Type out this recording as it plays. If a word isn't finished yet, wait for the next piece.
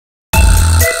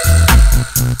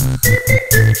Hey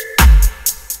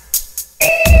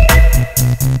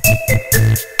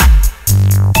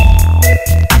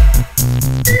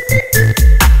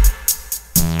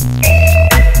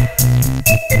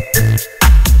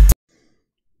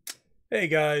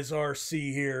guys,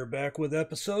 RC here, back with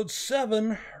episode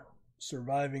 7,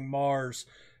 Surviving Mars.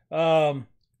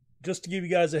 Just to give you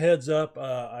guys a heads up,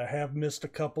 I have missed a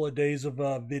couple of days of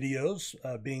videos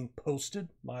being posted.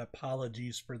 My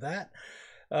apologies for that.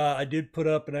 I did put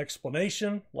up an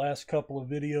explanation. Last couple of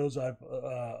videos I've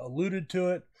alluded to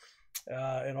it.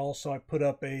 And also I put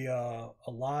up a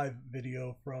live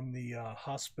video from the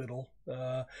hospital.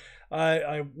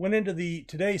 I went into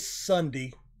today's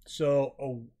Sunday,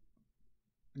 so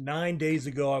 9 days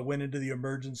ago I went into the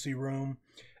emergency room.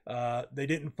 They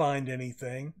didn't find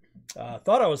anything.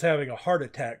 Thought I was having a heart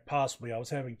attack, possibly. I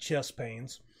was having chest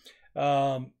pains.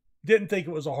 Didn't think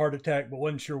it was a heart attack, but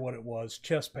wasn't sure what it was.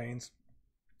 Chest pains.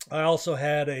 I also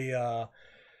had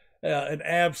an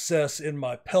abscess in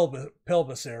my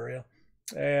pelvis area.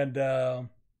 And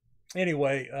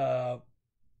anyway,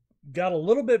 got a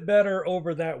little bit better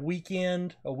over that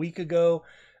weekend, a week ago.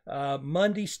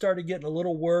 Monday started getting a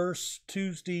little worse.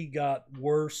 Tuesday got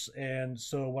worse. And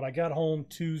so when I got home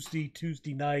Tuesday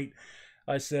night,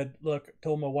 I said, look,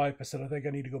 told my wife, I said, I think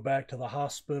I need to go back to the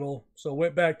hospital. So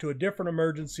went back to a different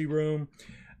emergency room.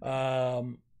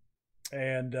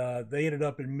 And they ended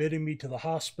up admitting me to the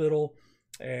hospital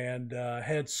and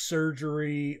had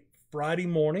surgery Friday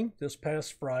morning, this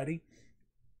past Friday,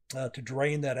 to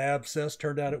drain that abscess.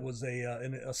 Turned out it was a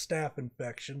staph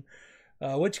infection.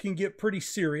 Which can get pretty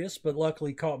serious, but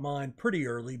luckily caught mine pretty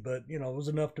early, but you know, it was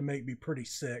enough to make me pretty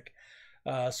sick.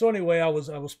 So anyway, I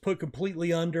was put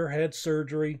completely under, had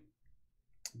surgery,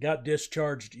 got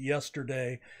discharged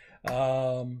yesterday.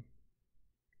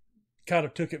 Kind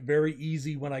of took it very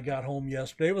easy when I got home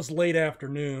yesterday. It was late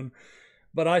afternoon,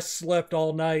 but I slept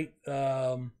all night.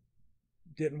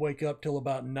 Didn't wake up till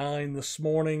about 9 this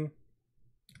morning.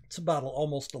 It's about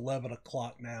almost 11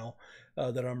 o'clock now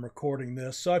that I'm recording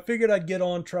this. So I figured I'd get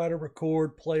on, try to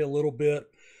record, play a little bit,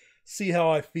 see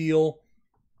how I feel.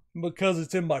 Because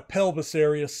it's in my pelvis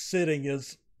area, sitting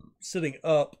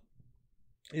up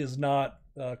is not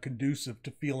conducive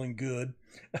to feeling good.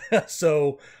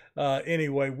 So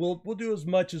anyway, we'll do as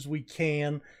much as we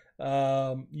can.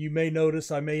 You may notice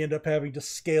I may end up having to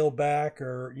scale back,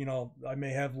 or you know, I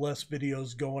may have less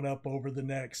videos going up over the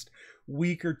next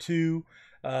week or two.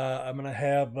 I'm gonna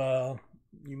have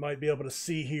you might be able to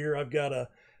see here, I've got a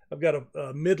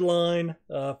midline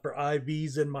for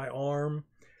IVs in my arm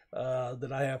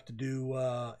that I have to do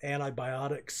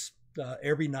antibiotics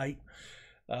every night.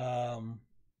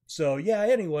 So yeah,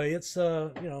 anyway, it's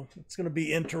you know, it's going to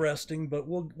be interesting, but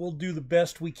we'll do the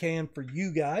best we can for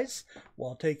you guys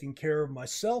while taking care of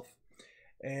myself.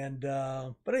 And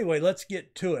but anyway, let's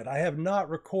get to it. I have not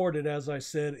recorded, as I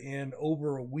said, in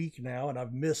over a week now, and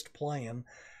I've missed playing.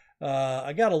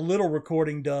 I got a little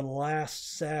recording done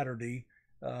last Saturday,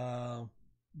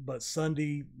 but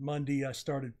Sunday, Monday, I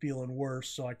started feeling worse,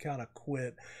 so I kind of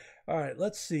quit. All right,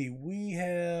 let's see. We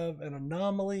have an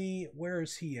anomaly. Where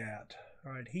is he at?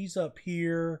 All right, he's up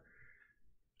here.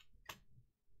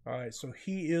 All right, so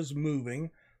he is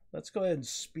moving. Let's go ahead and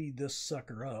speed this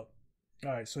sucker up.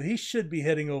 All right, so he should be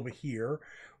heading over here.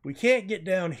 We can't get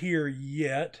down here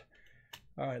yet.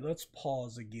 All right, let's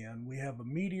pause again. We have a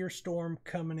meteor storm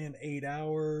coming in 8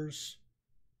 hours.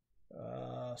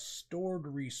 Stored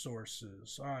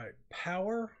resources. All right,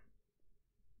 power.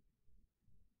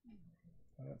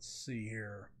 Let's see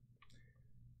here.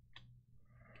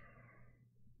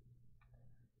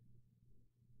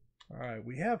 All right,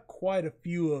 we have quite a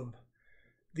few of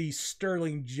these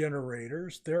Stirling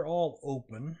generators. They're all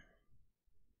open.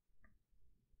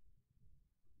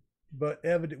 But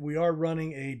evident we are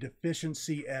running a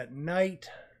deficiency at night.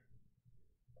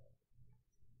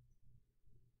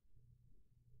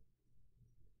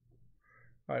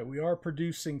 All right, we are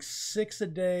producing 6 a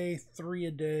day, 3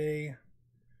 a day,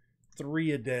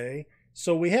 3 a day.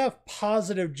 So we have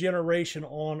positive generation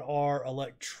on our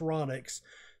electronics.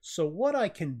 So what I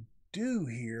can do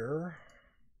here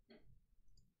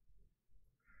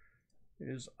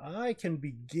is I can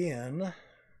begin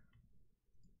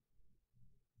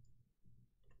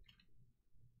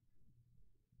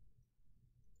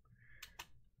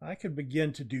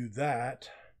to do that.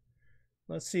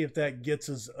 Let's see if that gets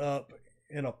us up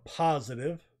in a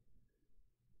positive.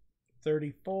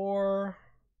 34,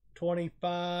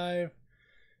 25.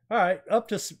 All right, up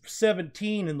to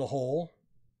 17 in the hole,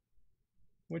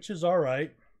 which is all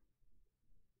right.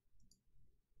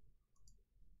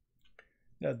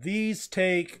 Now these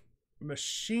take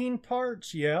machine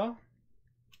parts, yeah.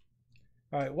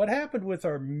 All right, what happened with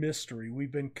our mystery?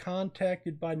 We've been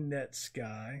contacted by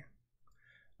NetSky.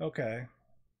 Okay.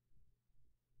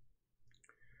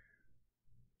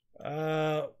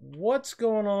 What's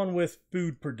going on with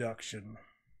food production?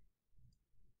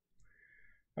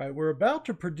 All right, we're about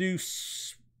to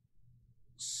produce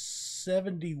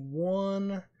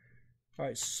 71. All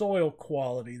right, soil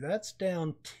quality, that's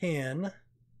down 10.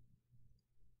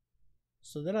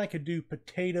 So then I could do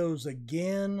potatoes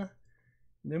again.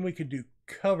 And then we could do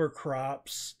cover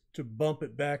crops to bump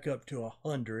it back up to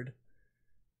 100.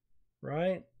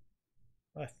 Right?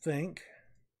 I think.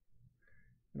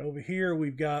 And over here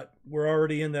we're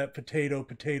already in that potato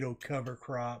cover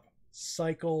crop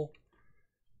cycle.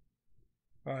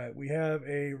 All right, we have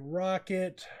a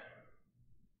rocket.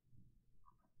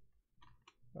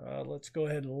 Let's go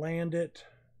ahead and land it.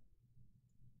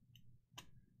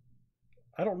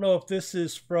 I don't know if this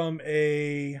is from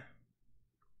a...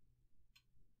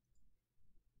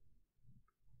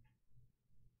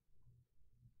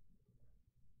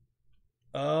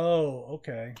 Oh,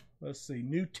 okay. Let's see.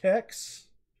 New text.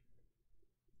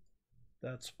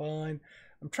 That's fine.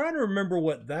 I'm trying to remember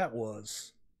what that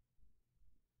was.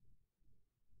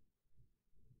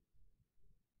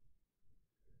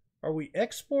 Are we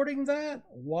exporting that?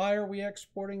 Why are we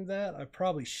exporting that? I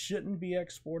probably shouldn't be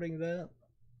exporting that.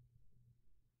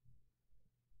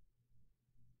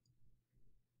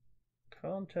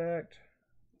 Contact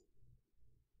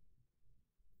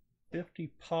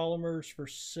 50 polymers for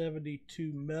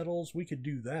 72 metals. We could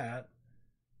do that.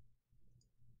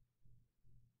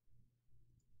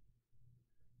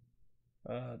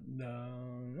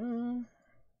 No.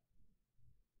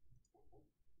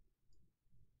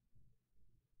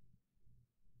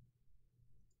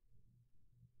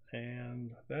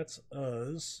 And that's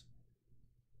us.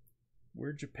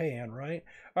 We're Japan, right?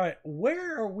 All right,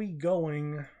 where are we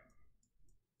going?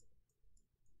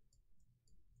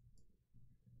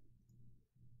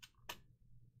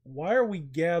 Why are we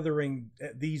gathering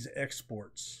these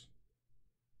exports?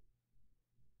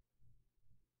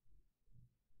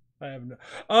 I have no...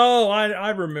 Oh, I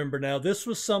remember now. This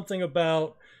was something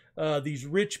about these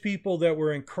rich people that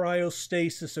were in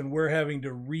cryostasis, and we're having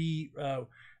to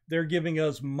they're giving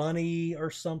us money or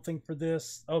something for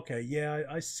this. Okay, yeah,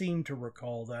 I seem to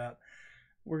recall that.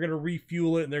 We're going to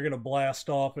refuel it, and they're going to blast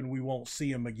off, and we won't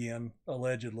see them again,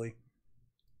 allegedly.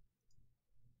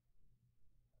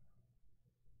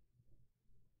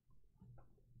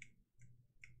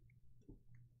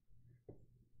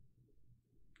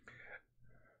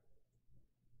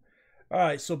 All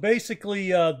right, so basically,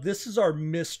 this is our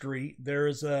mystery. There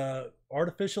is a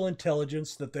artificial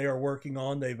intelligence that they are working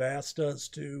on. They've asked us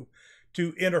to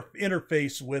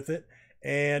interface with it,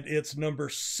 and it's number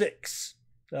 6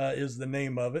 is the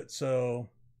name of it. So.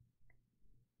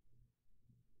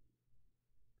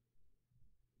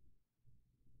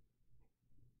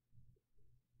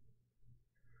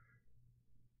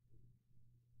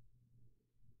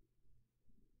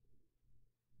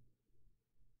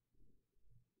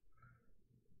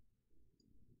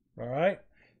 All right.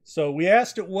 So we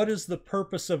asked it, what is the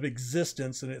purpose of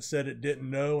existence? And it said it didn't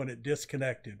know, and it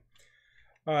disconnected.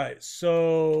 All right.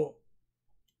 So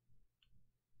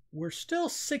we're still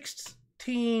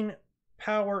 16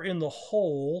 power in the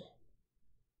hole,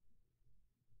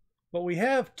 but we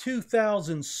have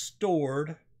 2,000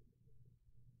 stored.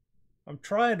 I'm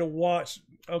trying to watch.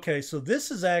 Okay, so this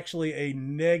is actually a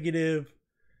negative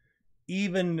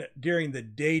even during the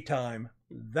daytime.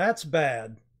 That's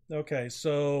bad. Okay,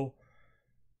 so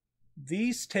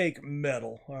these take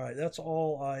metal. All right, that's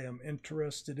all I am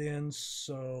interested in.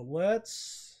 So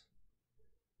let's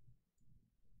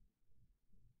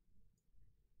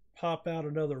pop out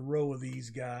another row of these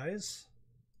guys.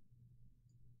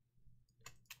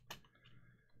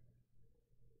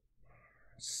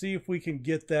 See if we can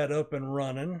get that up and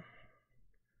running.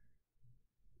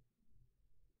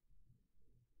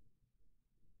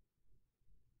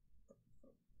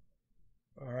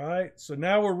 All right, so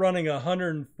now we're running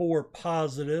 104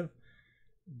 positive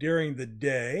during the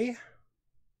day.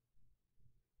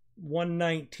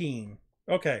 119.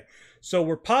 Okay, so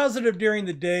we're positive during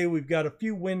the day. We've got a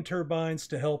few wind turbines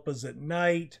to help us at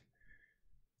night.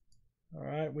 All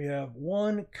right, we have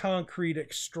one concrete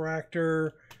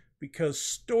extractor because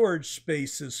storage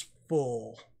space is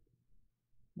full.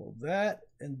 Well, that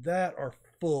and that are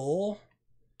full.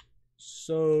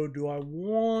 So do I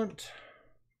want...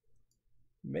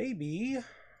 Maybe...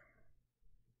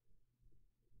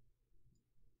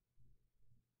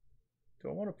 Do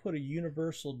I want to put a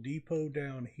universal depot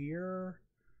down here?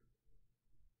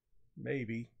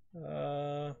 Maybe.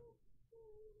 Let's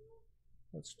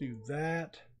do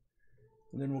that.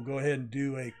 And then we'll go ahead and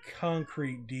do a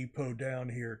concrete depot down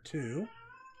here too.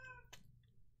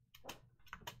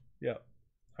 Yep.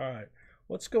 All right.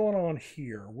 What's going on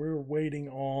here? We're waiting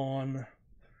on...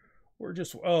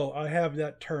 Oh, I have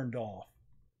that turned off.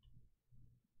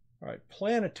 All right,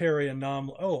 planetary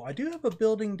anomaly. Oh, I do have a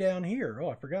building down here. Oh,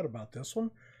 I forgot about this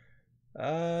one.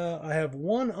 I have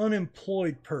one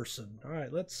unemployed person. All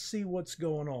right, let's see what's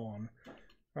going on.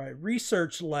 All right,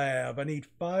 research lab. I need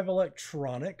 5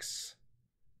 electronics.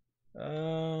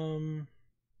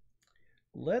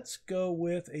 Let's go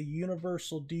with a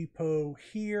universal depot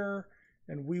here,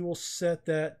 and we will set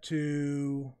that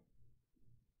to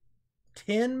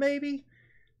 10 maybe.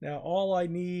 Now all I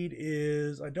need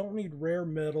is, I don't need rare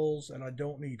metals and I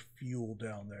don't need fuel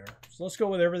down there. So let's go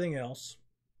with everything else.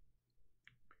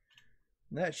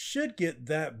 And that should get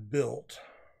that built,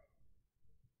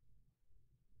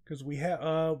 because we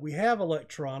have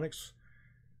electronics.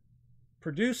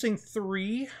 Producing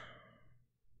 3,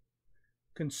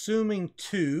 consuming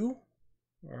 2.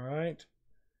 All right.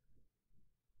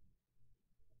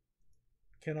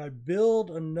 Can I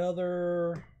build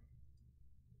another?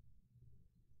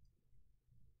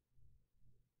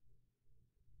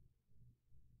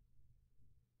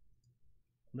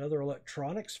 Another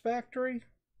electronics factory?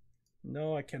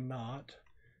 No, I cannot.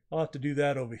 I'll have to do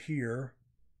that over here.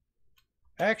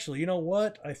 Actually, you know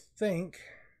what? I think...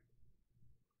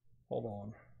 Hold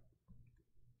on.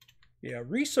 Yeah,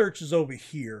 research is over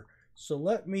here. So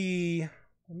let me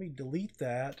delete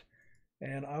that.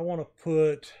 And I want to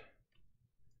put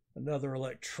another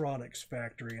electronics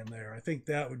factory in there. I think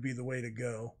that would be the way to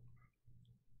go.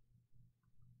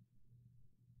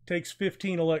 Takes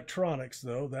 15 electronics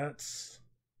though. That's...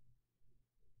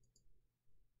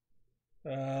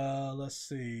 let's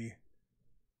see.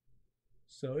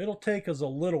 So it'll take us a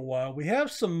little while. We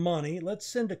have some money. Let's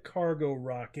send a cargo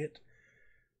rocket.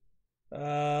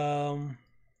 We'll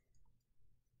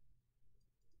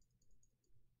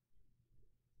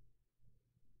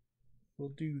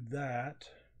do that.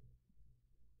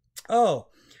 Oh,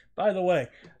 by the way,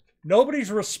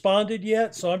 nobody's responded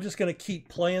yet, so I'm just going to keep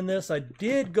playing this. I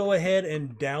did go ahead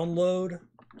and download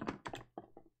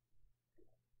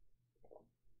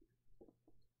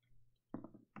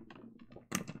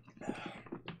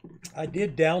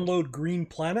Green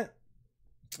Planet.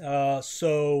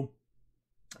 So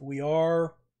we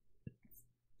are,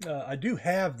 I do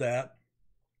have that.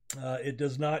 It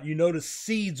does not, you notice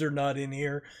seeds are not in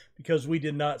here because we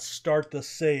did not start the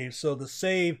save. So the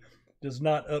save does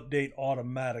not update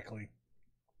automatically.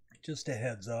 Just a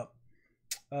heads up.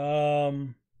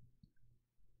 I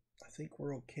think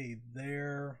we're okay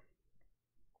there.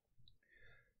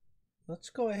 Let's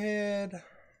go ahead.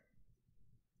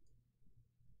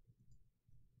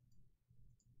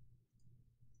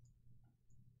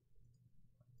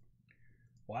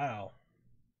 Wow.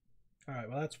 All right,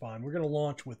 well, that's fine. We're going to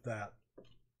launch with that.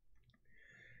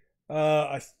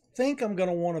 I think I'm going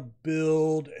to want to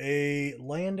build a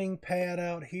landing pad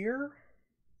out here.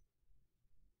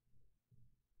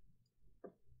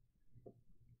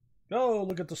 Oh,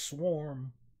 look at the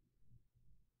swarm.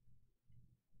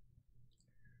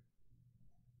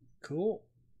 Cool.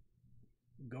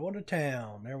 Going to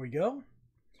town. There we go.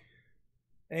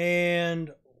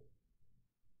 And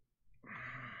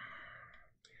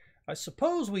I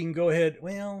suppose we can go ahead.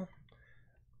 Well,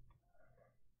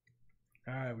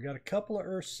 all right, we got a couple of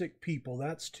Earthsick people.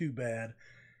 That's too bad.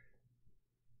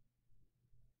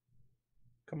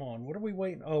 Come on, what are we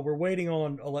waiting? Oh, we're waiting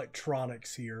on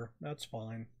electronics here. That's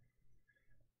fine.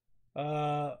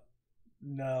 No,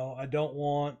 I don't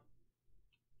want.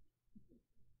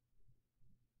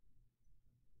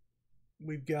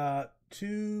 We've got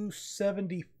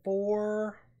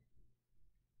 274.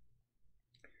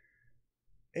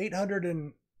 800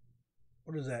 and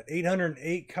what is that?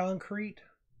 808 concrete.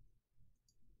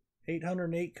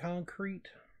 808 concrete.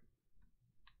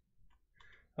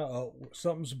 Uh-oh,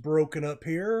 something's broken up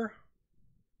here.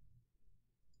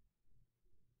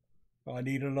 Oh, I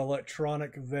need an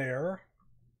electronic there.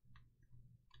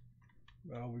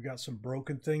 We've got some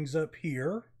broken things up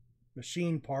here.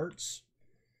 Machine parts.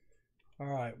 All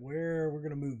right, we're going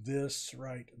to move this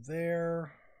right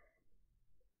there.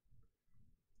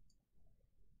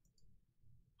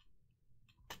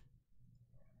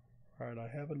 All right, I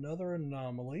have another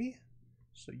anomaly.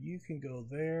 So you can go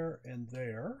there and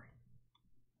there.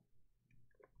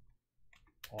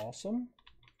 Awesome.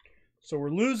 So we're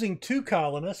losing 2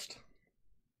 colonists.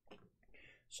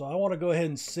 So I want to go ahead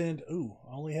and send, ooh,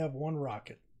 I only have 1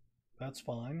 rocket. That's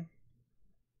fine.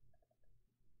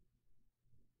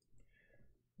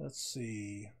 Let's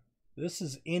see. This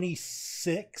is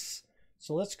NE6.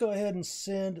 So let's go ahead and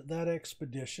send that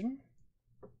expedition.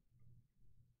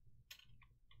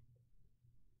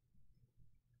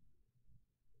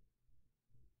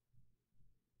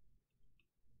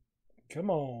 Come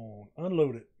on,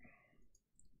 unload it.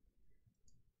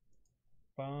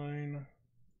 Fine.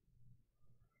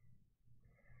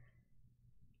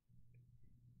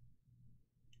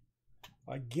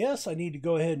 I guess I need to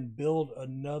go ahead and build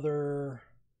another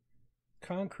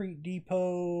concrete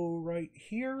depot right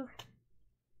here.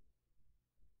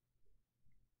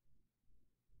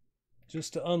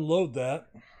 Just to unload that.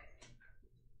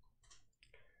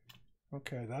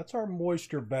 Okay, that's our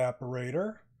moisture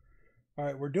evaporator. All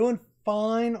right, we're doing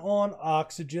fine on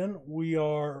oxygen. We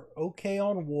are okay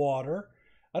on water.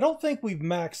 I don't think we've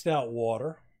maxed out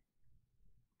water.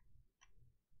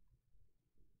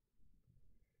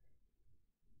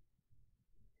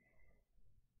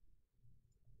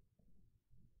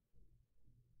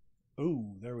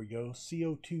 Ooh, there we go.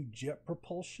 CO2 jet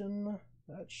propulsion.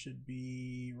 That should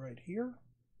be right here.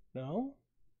 No?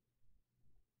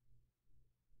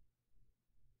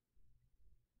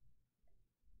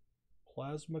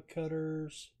 Plasma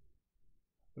cutters.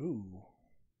 Ooh.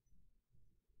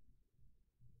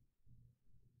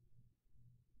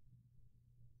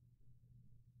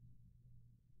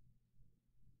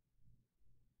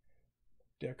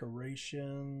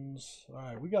 Decorations. All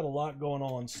right, we got a lot going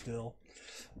on still.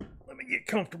 Let me get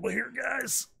comfortable here,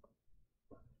 guys.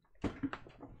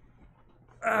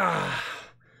 Ah,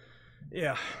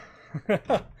 yeah.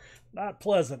 Not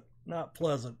pleasant. Not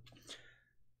pleasant.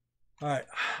 All right.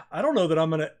 I don't know that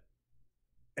I'm going to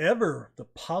ever the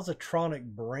positronic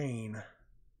brain.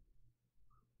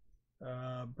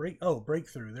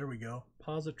 Breakthrough. There we go.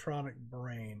 Positronic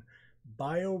brain.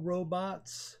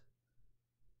 Biorobots.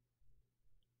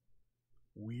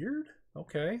 Weird.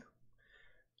 Okay.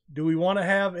 Do we want to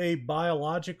have a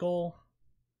biological?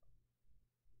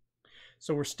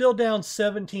 So we're still down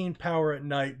 17 power at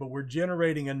night, but we're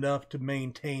generating enough to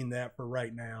maintain that for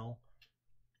right now.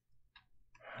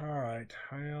 All right.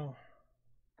 Well.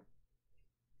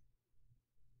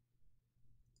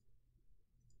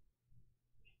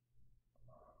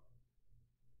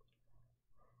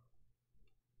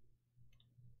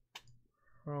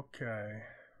 Okay.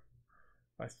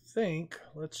 I think,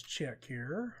 let's check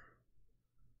here.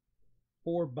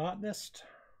 For botanist.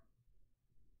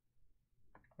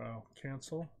 Oh,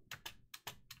 cancel.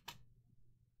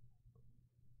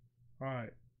 All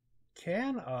right.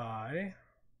 Can I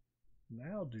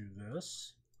now do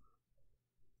this?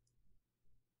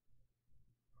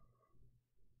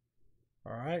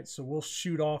 All right, so we'll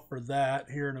shoot off for that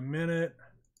here in a minute.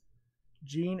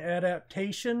 Gene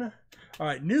adaptation. All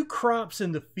right, new crops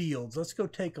in the fields. Let's go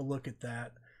take a look at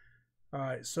that. All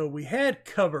right, so we had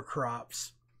cover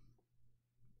crops.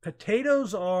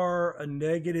 Potatoes are a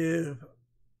negative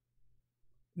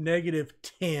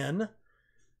 10.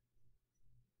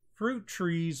 Fruit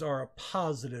trees are a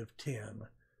positive 10.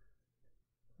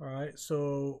 All right,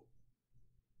 so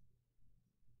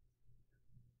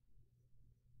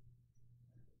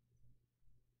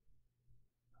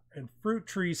and fruit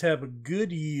trees have a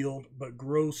good yield but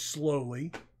grow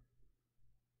slowly.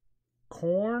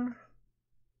 Corn.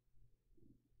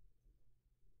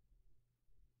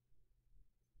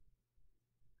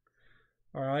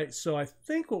 All right, so I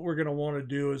think what we're going to want to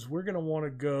do is we're going to want to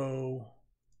go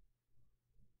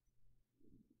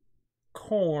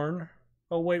corn.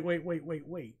 Oh, wait.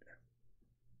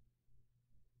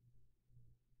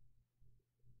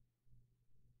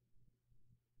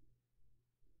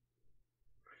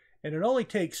 And it only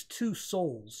takes 2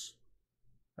 souls.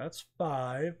 That's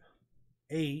 5,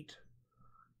 8,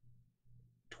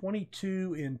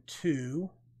 22 in 2,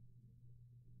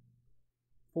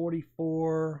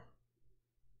 44.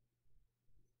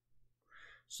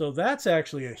 So that's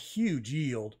actually a huge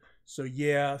yield. So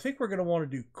yeah, I think we're going to want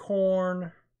to do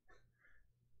corn.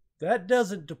 That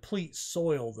doesn't deplete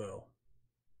soil though.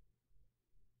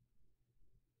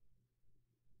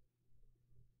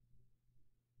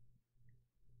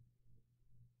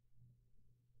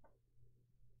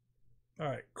 All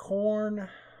right, corn,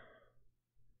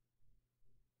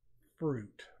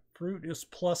 fruit. Fruit is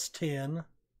plus 10.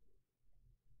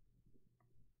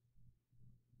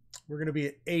 We're going to be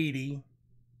at 80.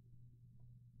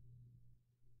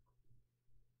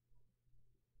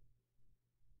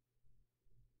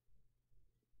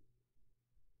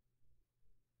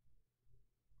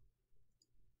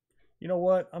 You know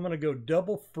what? I'm going to go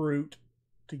double fruit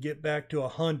to get back to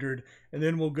 100, and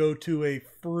then we'll go to a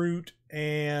fruit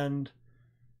and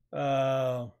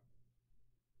all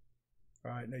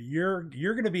right, now you're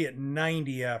going to be at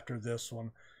 90 after this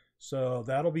one. So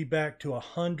that'll be back to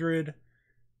 100.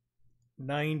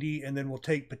 90, and then we'll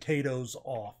take potatoes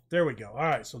off. There we go. All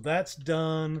right, so that's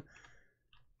done.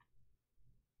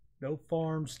 No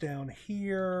farms down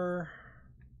here.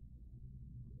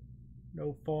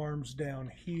 No farms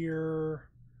down here.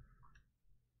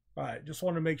 All right, just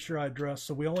want to make sure I address.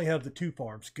 So we only have the 2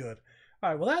 farms. Good. All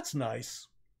right, well, that's nice.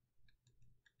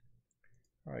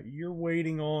 All right, you're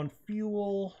waiting on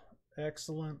fuel.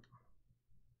 Excellent.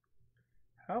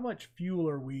 How much fuel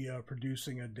are we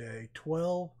producing a day?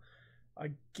 12?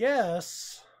 I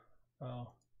guess. Oh.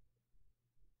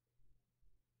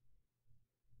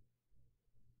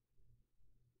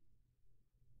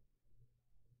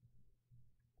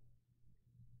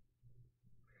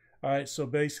 All right, so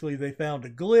basically they found a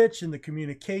glitch in the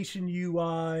communication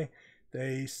UI.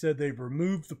 They said they've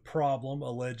removed the problem,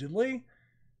 allegedly.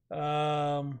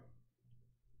 All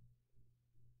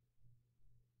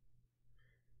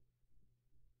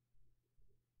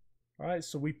right,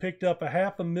 so we picked up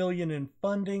 $500,000 in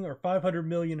funding, or $500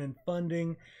 million in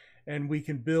funding, and we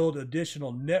can build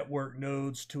additional network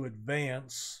nodes to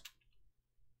advance.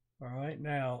 All right,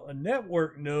 now a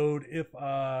network node, if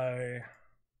I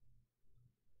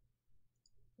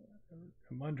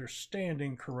am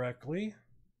understanding correctly.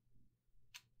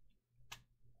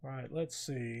 All right, let's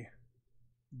see.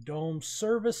 Dome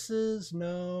services,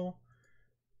 no.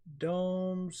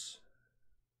 Domes,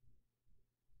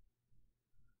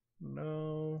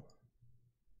 no.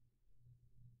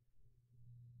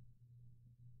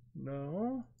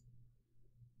 No.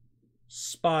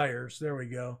 Spires, there we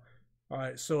go. All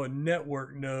right, so a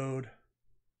network node.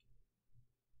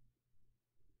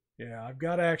 Yeah, I've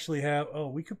got to actually have, oh,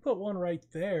 we could put one right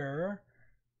there,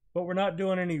 but we're not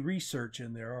doing any research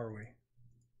in there, are we?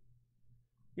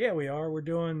 Yeah, we are. We're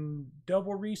doing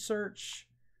double research.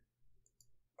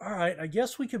 All right, I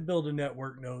guess we could build a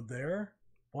network node there.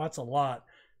 Well, that's a lot.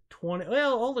 20,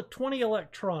 well, all the 20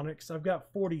 electronics. I've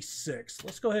got 46.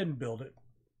 Let's go ahead and build it.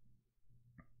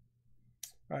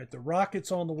 All right, the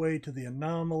rocket's on the way to the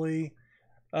anomaly.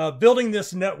 Building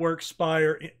this network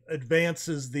spire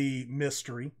advances the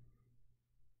mystery.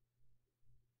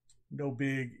 No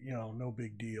big, no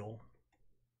big deal.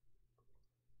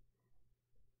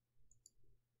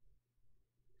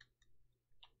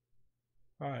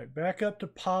 All right, back up to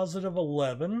positive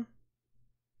 11.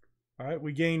 All right,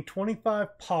 we gained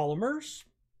 25 polymers.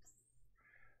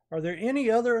 Are there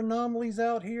any other anomalies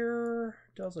out here?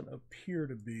 Doesn't appear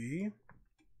to be.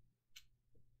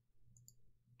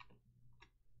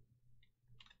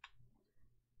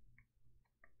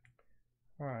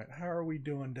 All right, how are we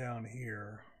doing down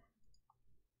here?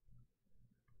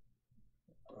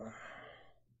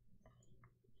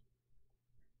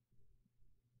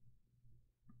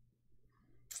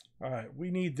 All right, we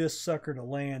need this sucker to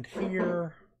land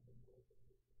here.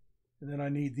 And then I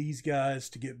need these guys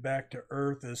to get back to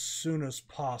Earth as soon as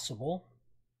possible.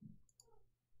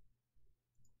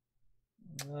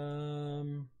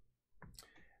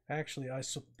 Actually, I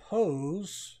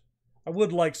suppose I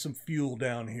would like some fuel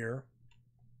down here.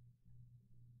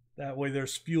 That way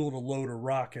there's fuel to load a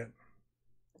rocket.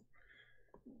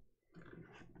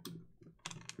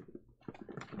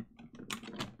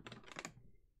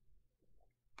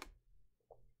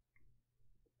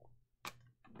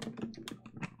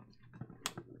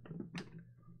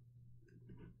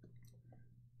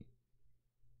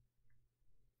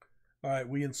 All right,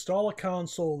 we install a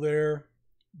console there.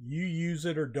 You use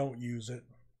it or don't use it.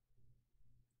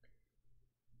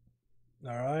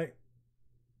 All right.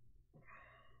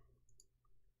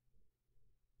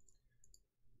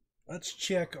 Let's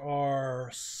check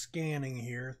our scanning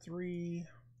here. 3.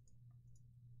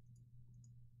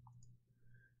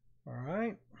 All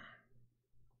right.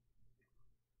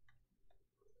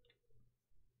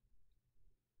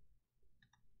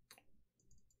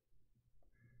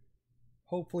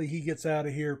 Hopefully he gets out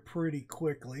of here pretty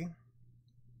quickly.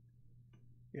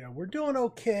 Yeah, we're doing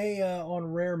okay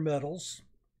on rare metals.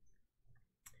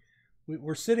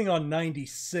 We're sitting on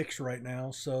 96 right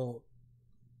now, so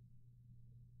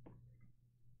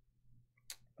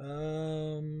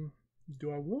do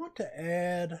I want to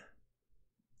add?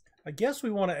 I guess we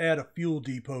want to add a fuel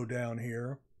depot down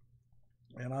here,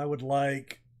 and I would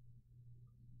like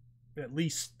at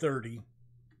least 30.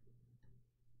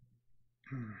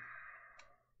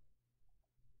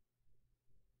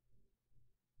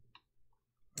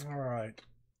 All right.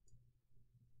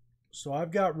 So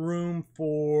I've got room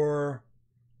for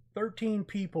 13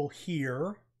 people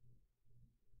here.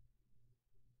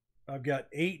 I've got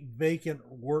 8 vacant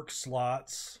work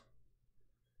slots,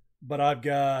 but I've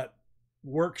got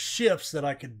work shifts that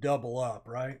I could double up,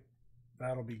 right?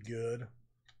 That'll be good.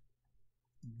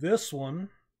 This one,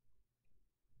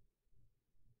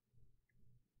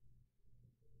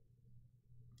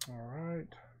 All right.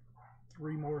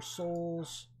 3 more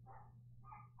souls.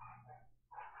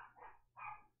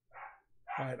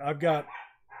 All right,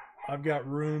 I've got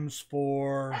rooms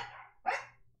for,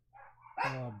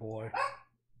 oh boy.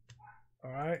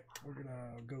 All right, we're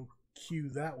gonna go queue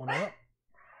that one up.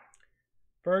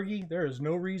 Fergie, there is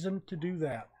no reason to do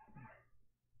that.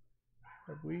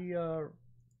 Have we oh,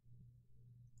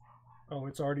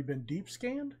 it's already been deep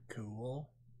scanned? Cool.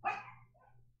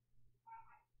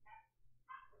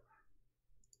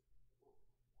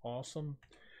 Awesome.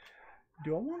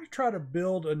 Do I want to try to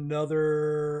build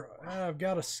another? I've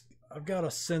got a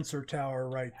sensor tower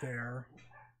right there.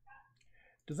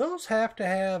 Do those have to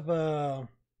have?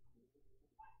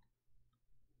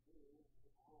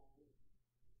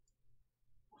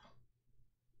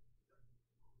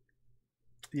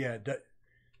 Yeah,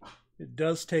 it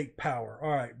does take power. All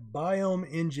right, biome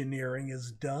engineering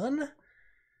is done.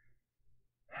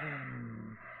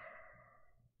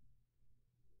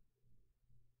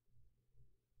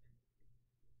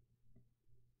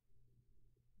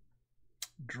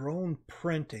 Drone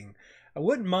printing. I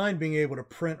wouldn't mind being able to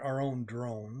print our own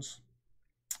drones.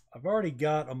 I've already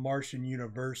got a Martian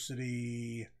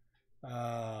University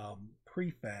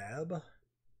prefab.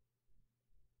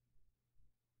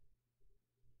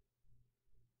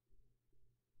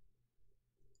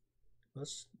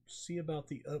 Let's see about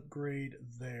the upgrade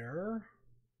there.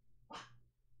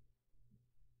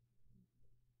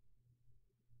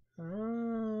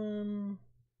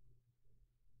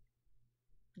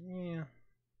 Yeah.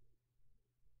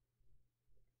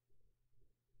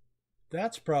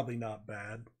 That's probably not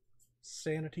bad.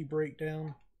 Sanity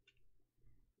breakdown.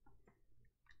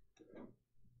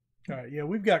 All right, yeah,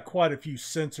 we've got quite a few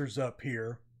sensors up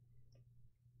here.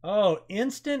 Oh,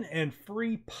 instant and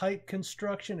free pipe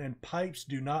construction, and pipes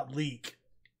do not leak.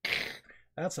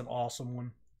 That's an awesome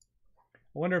one.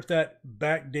 I wonder if that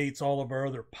backdates all of our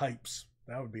other pipes.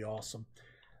 That would be awesome.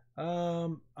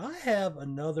 I have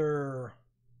another.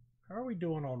 How are we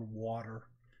doing on water?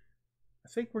 I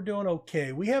think we're doing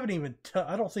okay. We haven't even.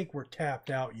 I don't think we're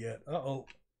tapped out yet. Uh-oh.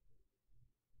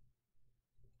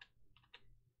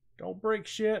 Don't break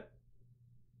shit.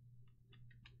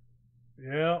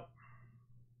 Yeah.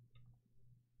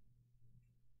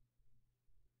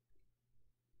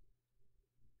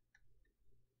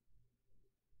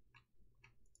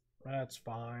 That's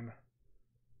fine.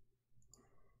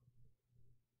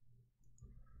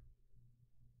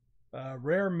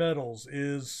 Rare metals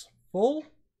is full.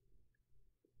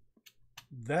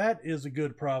 That is a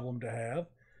good problem to have.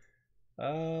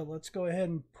 Let's go ahead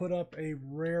and put up a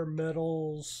rare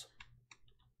metals.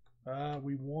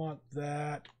 We want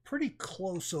that pretty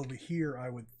close over here, I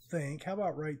would think. How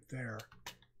about right there?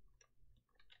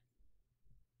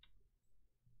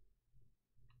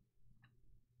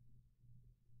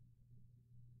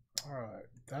 All right,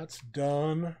 that's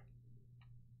done.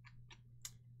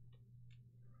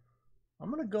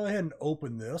 I'm going to go ahead and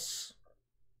open this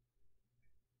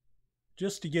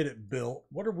just to get it built.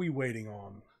 What are we waiting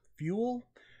on? Fuel?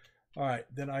 All right,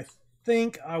 then I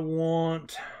think I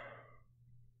want...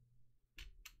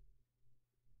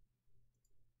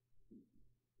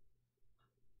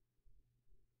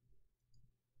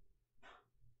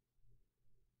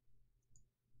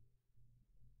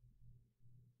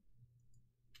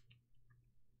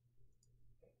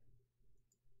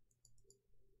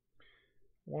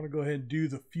 I want to go ahead and do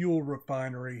the fuel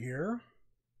refinery here.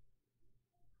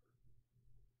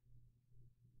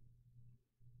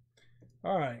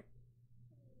 All right.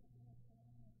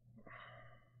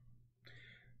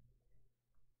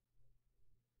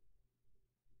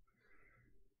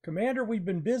 Commander, we've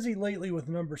been busy lately with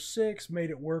number 6, made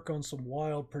it work on some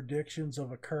wild predictions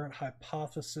of a current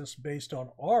hypothesis based on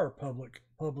our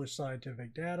published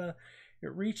scientific data.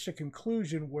 It reached a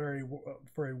conclusion where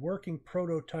for a working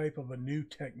prototype of a new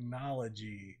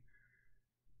technology.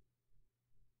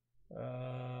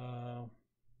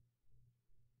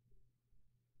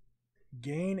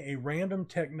 Gain a random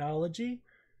technology.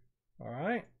 All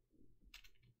right.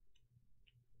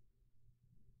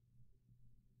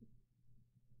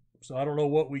 So I don't know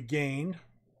what we gained.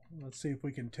 Let's see if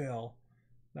we can tell.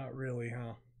 Not really,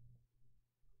 huh?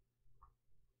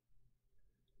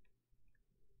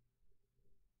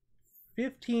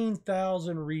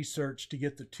 $15,000 research to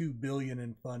get the $2 billion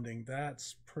in funding.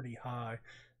 That's pretty high.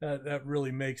 That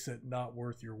really makes it not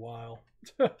worth your while.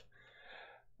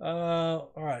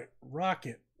 All right,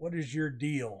 Rocket, what is your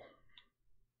deal?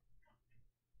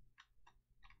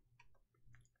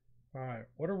 All right,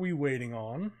 what are we waiting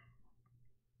on?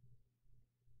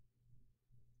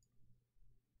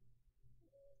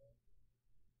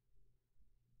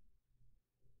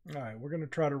 All right, we're going to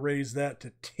try to raise that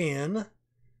to 10.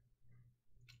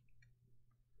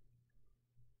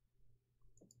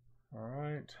 All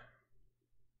right.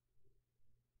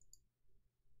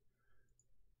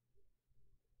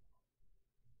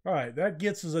 All right, that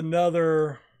gets us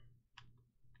another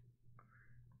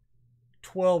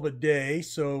 12 a day.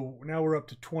 So now we're up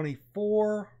to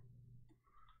 24.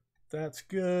 That's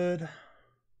good.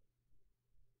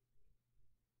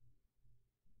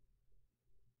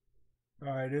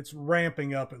 All right, it's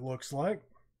ramping up, it looks like.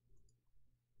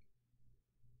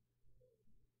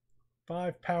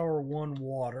 5 power, 1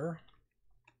 water.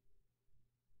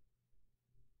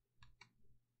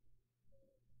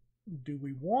 Do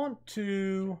we want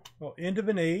to... Oh, end of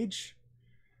an age.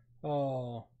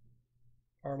 Oh,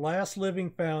 our last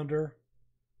living founder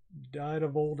died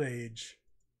of old age.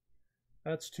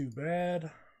 That's too bad.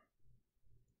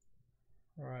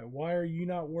 All right, why are you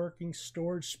not working?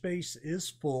 Storage space is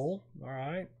full. All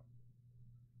right.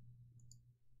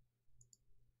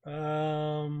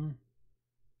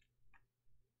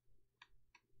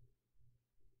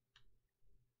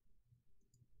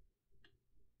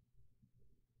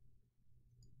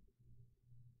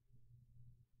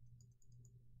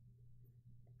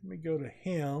 Let me go to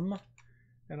him,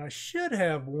 and I should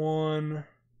have one.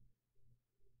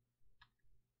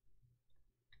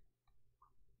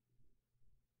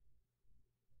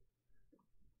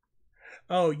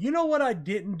 Oh, you know what I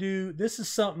didn't do? This is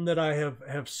something that I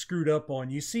have screwed up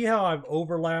on. You see how I've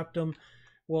overlapped them?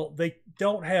 Well, they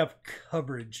don't have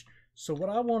coverage. So what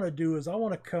I want to do is I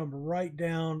want to come right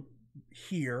down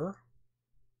here.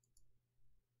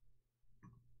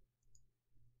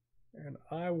 And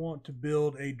I want to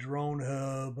build a drone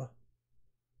hub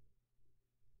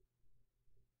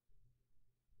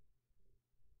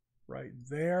right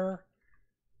there.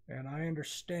 And I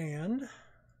understand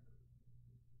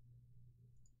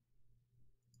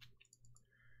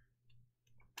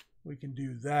we can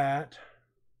do that.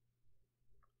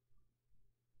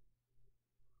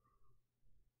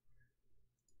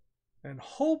 And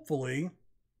hopefully,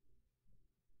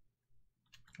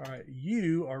 all right,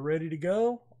 you are ready to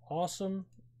go. Awesome.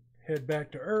 Head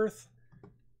back to Earth.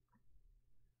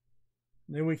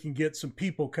 Then we can get some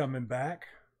people coming back.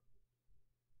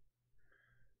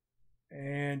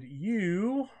 And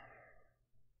you...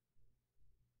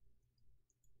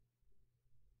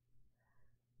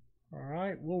 All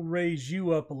right, we'll raise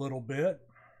you up a little bit.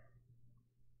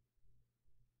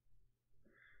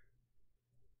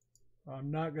 I'm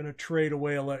not going to trade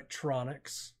away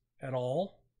electronics at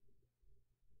all.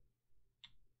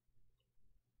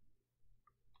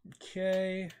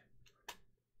 Okay.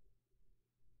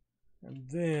 And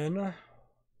then,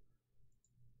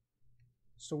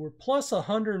 so we're plus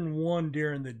 101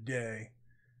 during the day.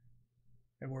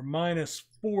 And we're minus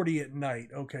 40 at night.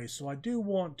 Okay, so I do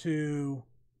want to...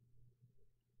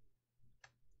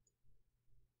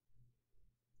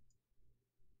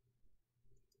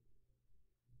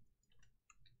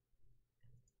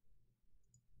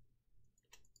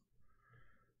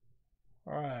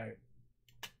 All right.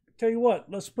 Tell you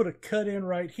what, let's put a cut in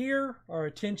right here. Our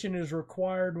attention is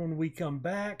required when we come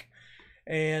back.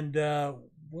 And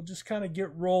we'll just kind of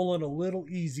get rolling a little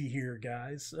easy here,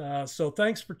 guys. So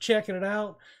thanks for checking it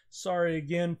out. Sorry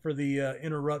again for the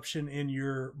interruption in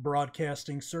your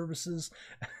broadcasting services.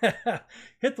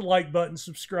 Hit the like button,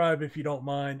 subscribe if you don't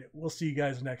mind. We'll see you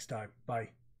guys next time.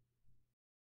 Bye.